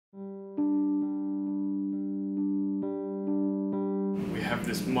have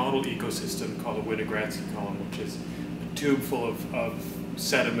this model ecosystem called a Winogradsky column, which is a tube full of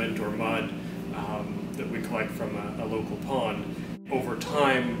sediment or mud that we collect from a local pond. Over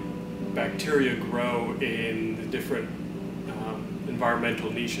time, bacteria grow in the different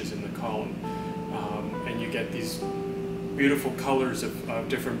environmental niches in the column, and you get these beautiful colors of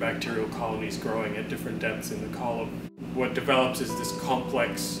different bacterial colonies growing at different depths in the column. What develops is this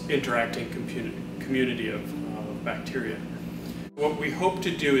complex interacting community of bacteria. What we hope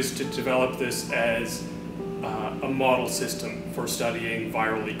to do is to develop this as a model system for studying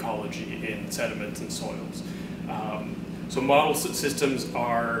viral ecology in sediments and soils. So model systems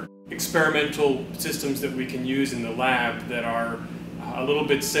are experimental systems that we can use in the lab that are a little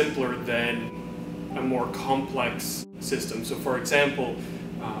bit simpler than a more complex system. So for example,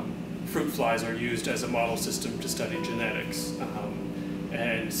 fruit flies are used as a model system to study genetics.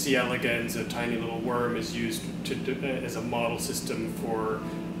 And C. elegans, a tiny little worm, is used as a model system for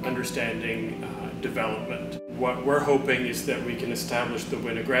understanding development. What we're hoping is that we can establish the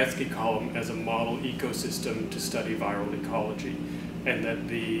Winogradsky column as a model ecosystem to study viral ecology, and that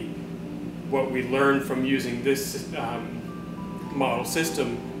what we learn from using this model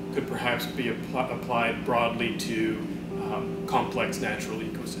system could perhaps be applied broadly to complex natural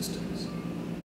ecosystems.